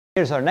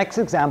Here's our next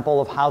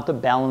example of how to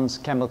balance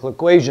chemical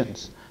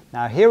equations.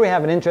 Now here we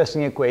have an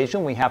interesting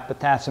equation. We have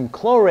potassium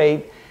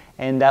chlorate,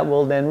 and that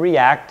will then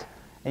react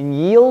and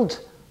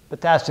yield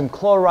potassium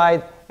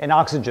chloride and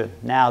oxygen.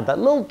 Now that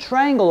little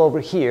triangle over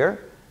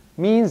here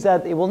means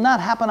that it will not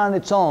happen on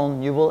its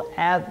own. You will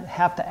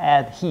have to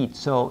add heat.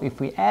 So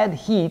if we add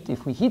heat,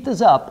 if we heat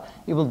this up,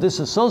 it will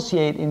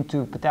dissociate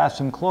into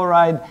potassium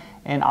chloride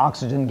and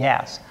oxygen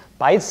gas.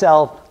 By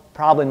itself,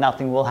 probably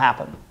nothing will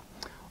happen.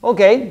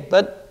 Okay,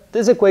 but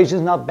this equation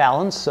is not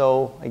balanced,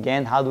 so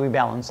again, how do we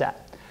balance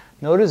that?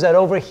 Notice that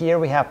over here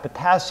we have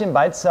potassium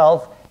by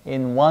itself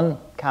in one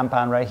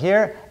compound right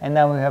here, and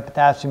then we have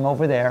potassium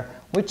over there,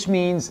 which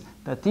means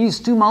that these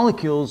two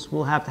molecules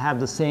will have to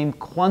have the same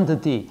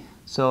quantity.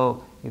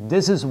 So if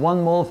this is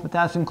 1 mole of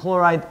potassium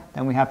chloride,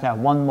 then we have to have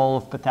 1 mole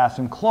of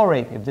potassium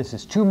chlorate. If this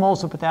is 2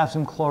 moles of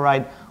potassium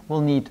chloride, we'll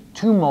need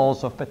 2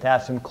 moles of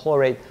potassium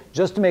chlorate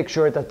just to make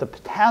sure that the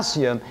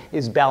potassium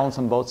is balanced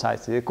on both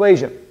sides of the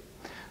equation.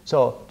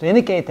 So to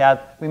indicate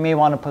that, we may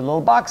want to put a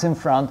little box in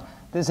front.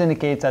 This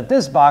indicates that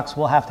this box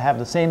will have to have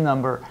the same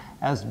number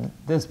as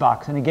this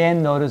box. And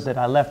again, notice that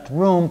I left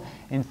room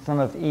in front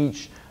of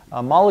each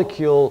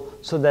molecule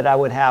so that I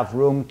would have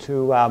room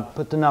to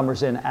put the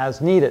numbers in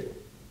as needed.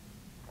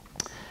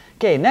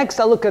 Okay, next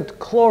I'll look at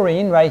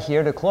chlorine right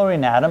here, the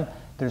chlorine atom.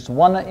 There's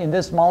 1 in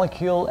this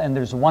molecule and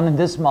there's 1 in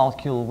this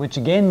molecule, which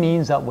again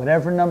means that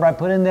whatever number I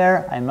put in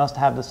there, I must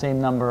have the same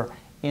number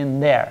in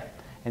there.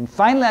 And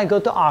finally, I go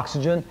to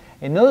oxygen.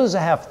 And notice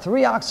I have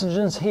 3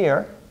 oxygens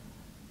here,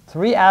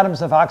 3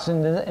 atoms of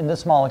oxygen in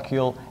this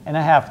molecule, and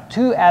I have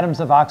 2 atoms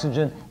of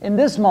oxygen in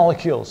this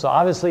molecule. So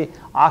obviously,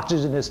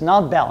 oxygen is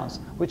not balanced,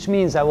 which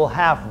means I will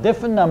have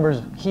different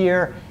numbers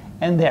here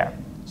and there.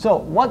 So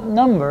what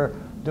number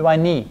do I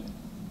need?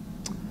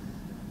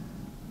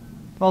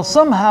 Well,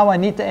 somehow I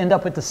need to end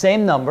up with the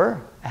same number.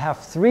 I have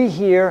 3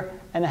 here,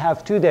 and I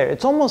have 2 there.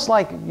 It's almost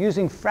like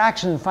using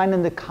fractions and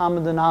finding the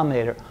common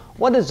denominator.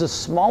 What is the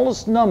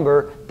smallest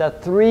number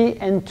that 3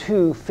 and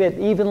 2 fit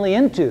evenly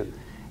into?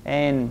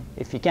 And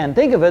if you can't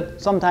think of it,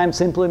 sometimes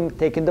simply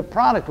taking the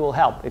product will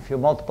help. If you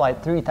multiply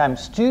 3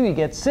 times 2, you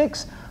get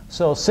 6.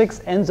 So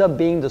 6 ends up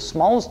being the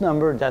smallest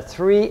number that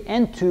 3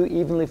 and 2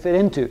 evenly fit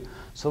into.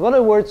 So in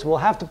other words, we'll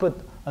have to put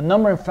a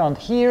number in front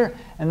here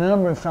and a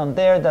number in front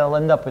there. That'll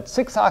end up with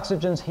 6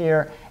 oxygens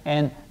here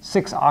and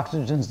 6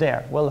 oxygens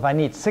there. Well, if I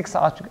need 6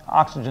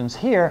 oxygens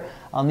here,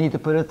 I'll need to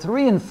put a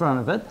 3 in front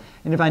of it.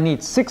 And if I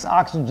need 6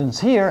 oxygens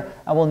here,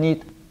 I will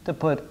need to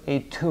put a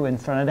 2 in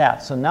front of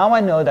that. So now I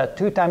know that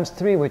 2 times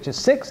 3, which is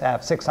 6, I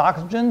have 6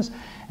 oxygens,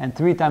 and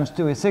 3 times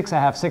 2 is 6,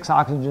 I have 6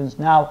 oxygens.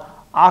 Now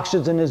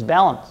oxygen is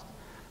balanced.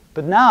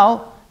 But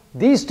now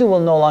these two will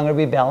no longer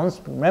be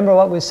balanced. Remember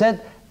what we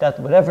said? That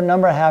whatever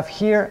number I have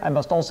here, I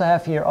must also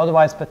have here,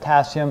 otherwise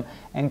potassium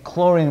and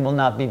chlorine will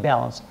not be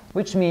balanced,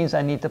 which means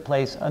I need to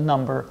place a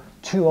number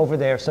 2 over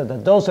there so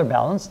that those are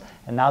balanced.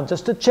 And now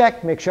just to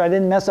check, make sure I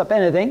didn't mess up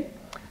anything,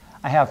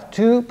 I have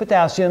 2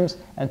 potassiums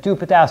and 2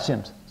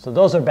 potassiums, so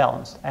those are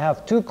balanced. I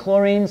have 2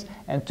 chlorines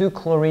and 2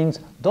 chlorines,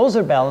 those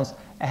are balanced.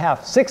 I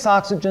have 6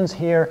 oxygens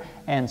here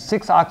and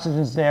 6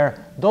 oxygens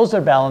there, those are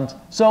balanced.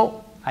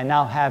 So I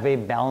now have a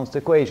balanced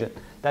equation.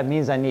 That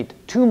means I need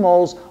 2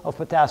 moles of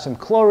potassium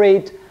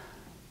chlorate.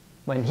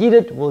 When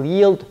heated, will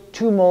yield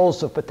 2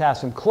 moles of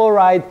potassium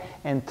chloride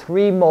and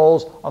 3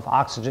 moles of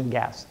oxygen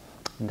gas.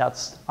 And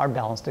that's our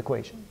balanced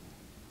equation.